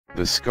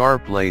The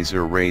Skarp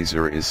Laser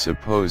Razor is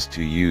supposed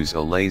to use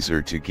a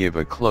laser to give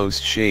a close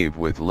shave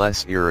with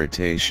less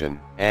irritation,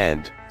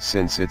 and,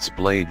 since its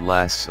blade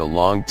lasts a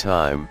long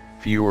time,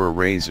 fewer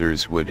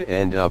razors would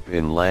end up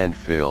in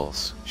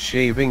landfills.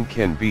 Shaving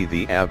can be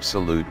the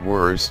absolute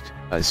worst,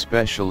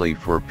 especially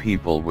for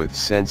people with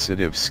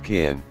sensitive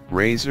skin.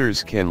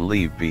 Razors can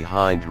leave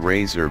behind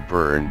razor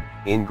burn,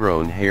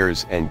 ingrown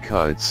hairs and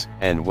cuts,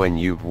 and when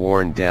you've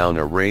worn down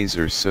a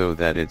razor so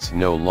that it's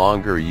no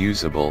longer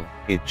usable,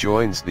 it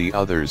joins the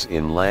others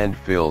in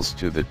landfills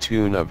to the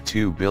tune of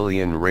 2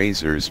 billion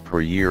razors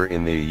per year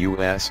in the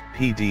US.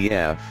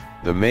 PDF.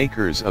 The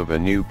makers of a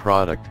new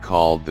product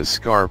called the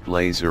Skarp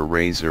Laser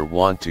Razor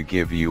want to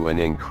give you an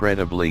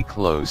incredibly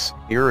close,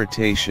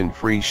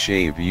 irritation-free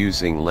shave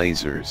using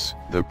lasers.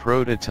 The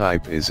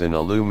prototype is an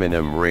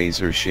aluminum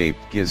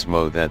razor-shaped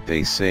gizmo that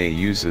they say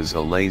uses a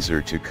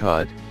laser to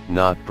cut,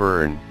 not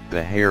burn,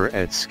 the hair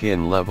at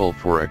skin level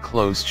for a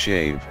close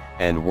shave,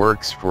 and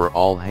works for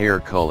all hair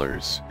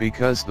colors.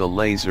 Because the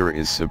laser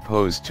is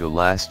supposed to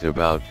last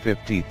about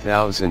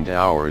 50,000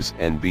 hours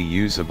and be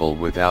usable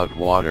without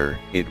water,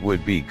 it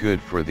would be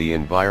good for the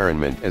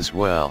environment as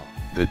well.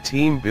 The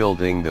team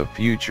building the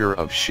future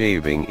of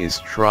shaving is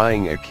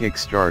trying a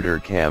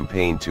Kickstarter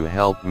campaign to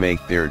help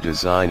make their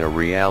design a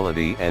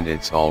reality, and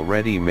it's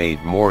already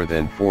made more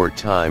than 4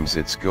 times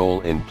its goal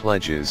in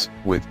pledges,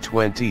 with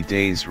 20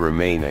 days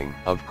remaining.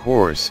 Of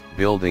course,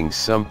 building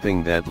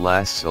something that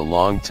lasts a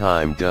long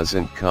time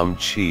doesn't come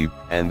cheap,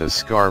 and the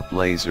Skarp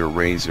Laser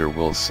Razor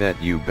will set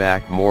you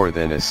back more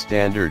than a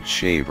standard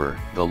shaver.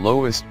 The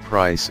lowest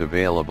price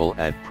available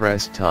at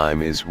press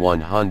time is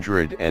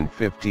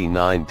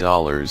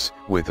 $159,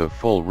 with a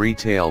full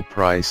retail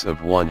price of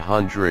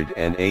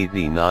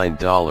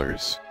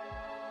 $189.